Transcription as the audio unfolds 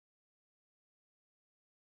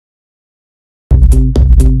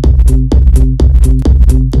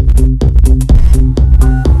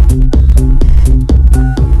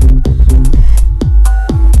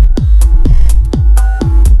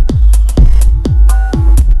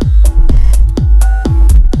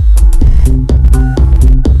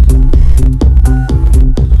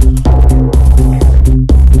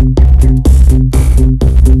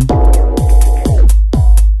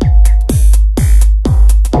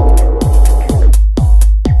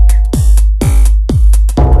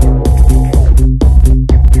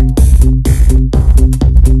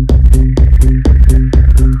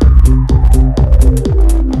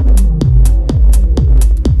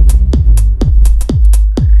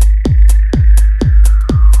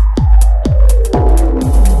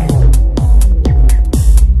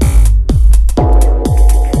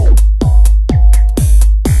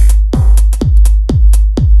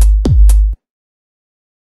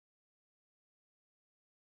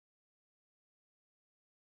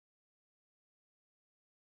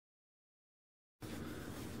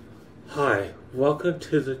Hi, welcome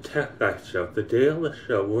to the Tech Guy Show. Today on the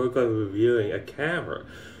show, we're going to be reviewing a camera.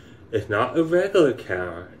 It's not a regular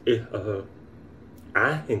camera, it's an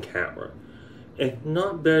action camera. It's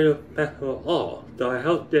not very effective at all, so I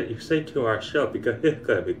hope that you stay to our show because it's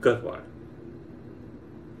going to be a good one.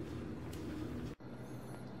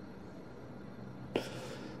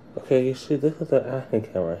 Okay, you see this is an action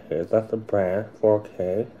camera here. That's a brand,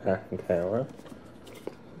 4K action camera.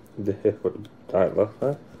 This is what the side looks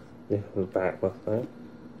like. This is the back looks like.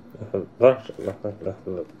 This is the left looks like. This is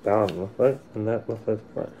the bottom looks like. And that looks like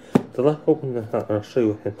the front. So let's open this up and I'll show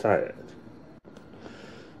you what's inside it.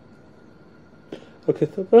 Okay,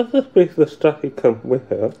 so this is basically the stuff that comes with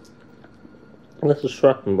it. This is a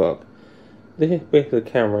instruction book. This is basically the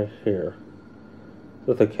camera right here.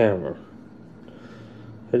 This is the camera.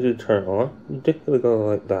 As you turn on, you basically go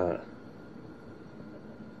like that.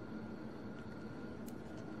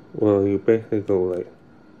 Well, you basically go like,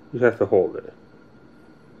 you have to hold it.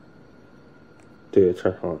 Till you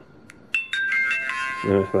turn on.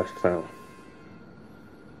 And then it's less sound.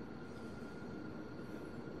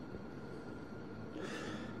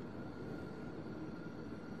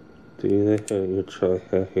 Do you think your choice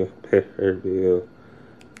has your picture view?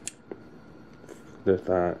 There's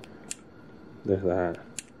that. There's that.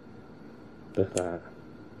 There's that.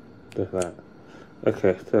 There's that.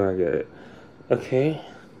 Okay, so I get it. Okay.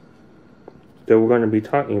 So we're going to be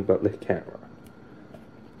talking about this camera.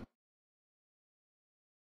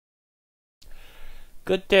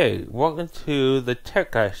 Good day. Welcome to the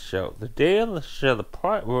Tech Guy Show. The day on the show, the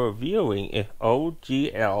part we're reviewing is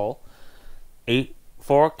OGL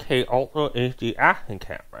 4K Ultra HD action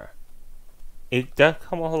camera. It does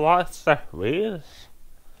come with a lot of accessories.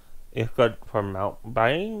 It's good for mountain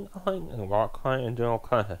biking and rock climbing and doing all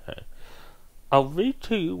kinds of things. I'll read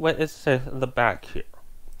to you what it says in the back here.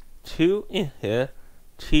 2-inch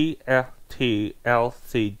TFT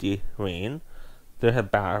LCD screen. There's a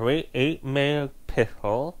battery, 8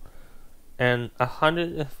 megapixel, and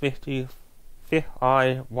 150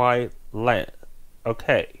 fisheye wide lens.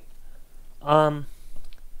 Okay. If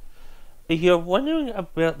you're wondering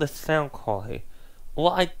about the sound quality, well,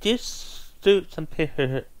 I did shoot some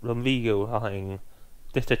pictures and video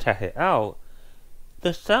just to test it out.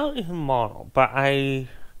 The sound is mono, but I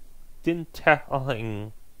didn't test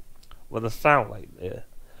what the sound like is.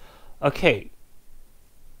 Okay,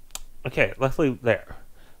 let's leave it there.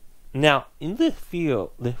 Now, in this review,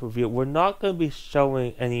 we're not going to be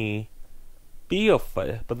showing any video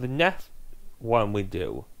footage, but the next one we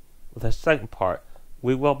do, with the second part,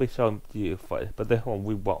 we will be showing video footage, but this one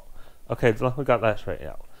we won't. Okay, so we got that straight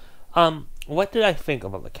out. What did I think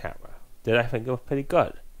about the camera? Did I think it was pretty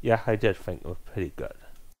good? Yeah, I did think it was pretty good.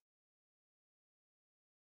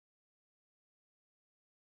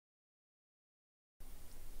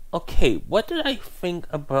 Okay, what did I think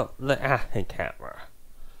about the action camera?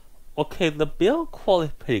 Okay, the build quality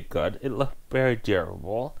is pretty good. It looks very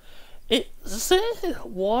durable. It says it's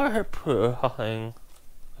waterproof, I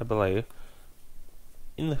believe,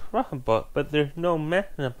 in the front book, but there's no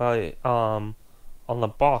mention about it on the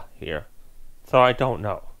box here, so I don't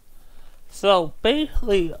know. So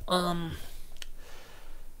basically,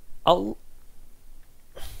 we'll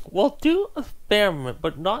do a experiment,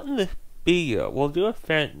 but not in this video. We'll do a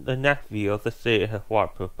the next video to see if it's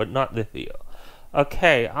waterproof, but not this video.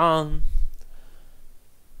 Okay,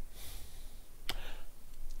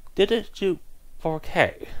 did it shoot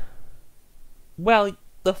 4K? Well,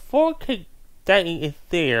 the 4K setting is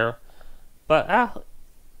there, but I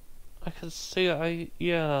can see I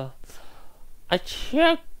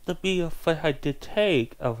checked the video footage I did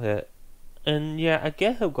take of it, and yeah, I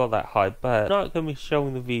guess it'll go that high, but I'm not going to be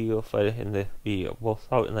showing the video footage in this video. We'll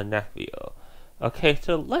show it in the next video. Okay,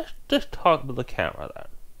 so let's just talk about the camera then.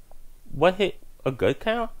 Was it a good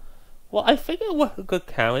camera? Well, I think it was a good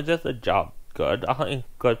camera. It does the job good. I think it's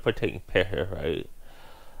good for taking pictures, right?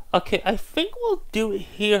 Okay, I think we'll do it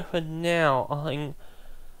here for now.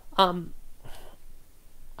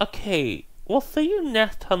 Okay, we'll see you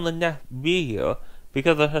next time in the next video,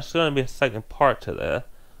 because there's going to be a second part to this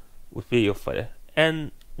with video footage,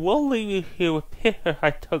 and we'll leave you here with pictures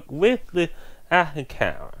I took with the action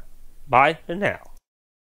camera. Bye for now.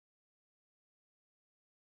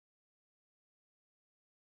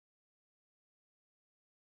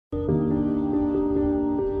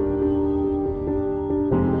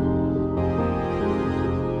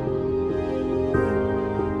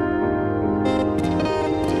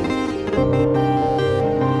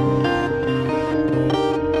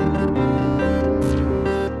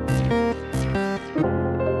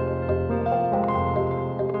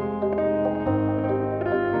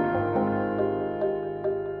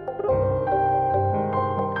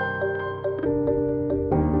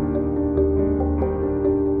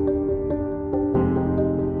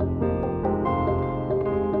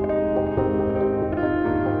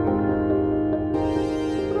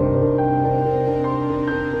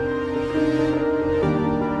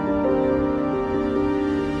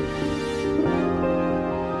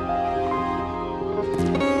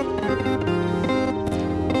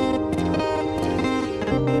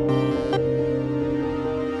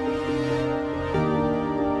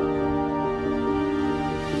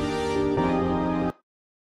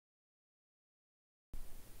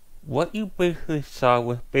 what you basically saw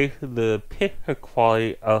was basically the picture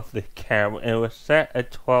quality of the camera, and it was set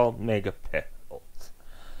at 12 megapixels.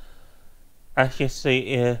 As you see,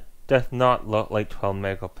 it does not look like 12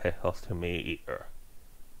 megapixels to me either.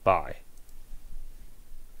 Bye.